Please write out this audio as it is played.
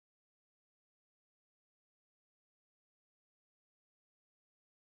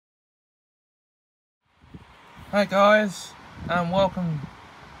Hi guys, and welcome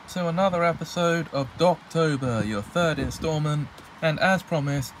to another episode of Doctober, your third installment, and as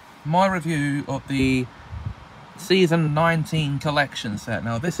promised, my review of the Season 19 collection set.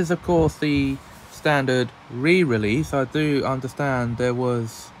 Now this is of course the standard re-release. I do understand there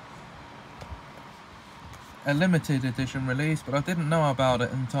was a limited edition release, but I didn't know about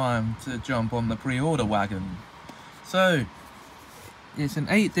it in time to jump on the pre-order wagon. So, it's an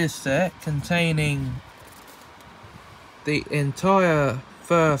 8-disc set containing the entire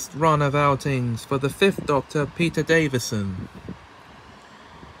first run of outings for the 5th Doctor, Peter Davison.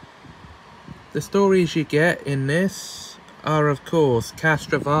 The stories you get in this are of course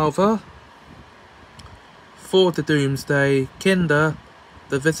Castrovalva, For the Doomsday, Kinder,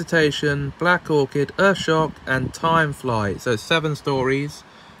 The Visitation, Black Orchid, Earthshock and Time Flight. So 7 stories,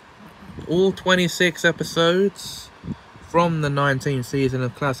 all 26 episodes from the 19th season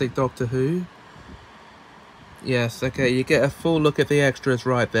of classic Doctor Who. Yes, okay, you get a full look at the extras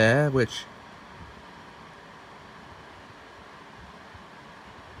right there, which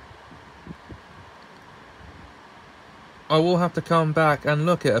I will have to come back and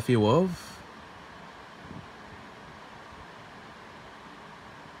look at a few of.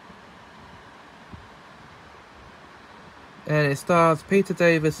 And it stars Peter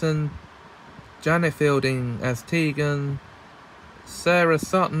Davison, Janet Fielding as Tegan, Sarah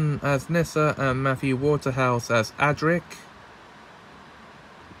Sutton as Nyssa, and Matthew Waterhouse as Adric.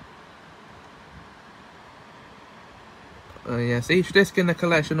 Yes, each disc in the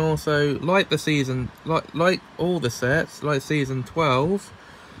collection also, like the season, like all the sets, like season 12,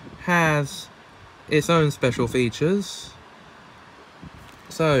 has its own special features.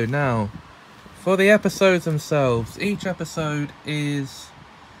 So now, for the episodes themselves, each episode is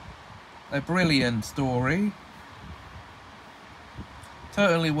a brilliant story.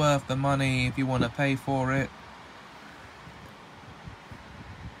 Totally worth the money if you want to pay for it.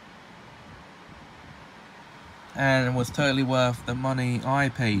 And it was totally worth the money I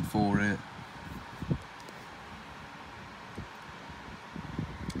paid for it.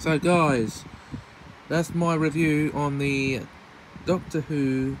 So guys, that's my review on the Doctor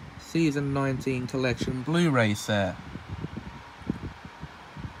Who Season 19 Collection Blu-ray set.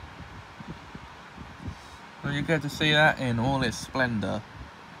 So you get to see that in all its splendor.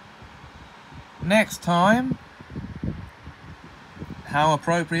 Next time, how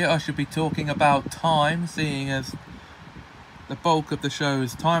appropriate, I should be talking about time, seeing as the bulk of the show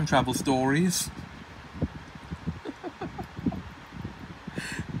is time travel stories.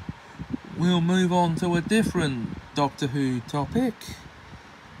 We'll move on to a different Doctor Who topic.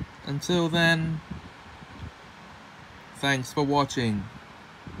 Until then, thanks for watching.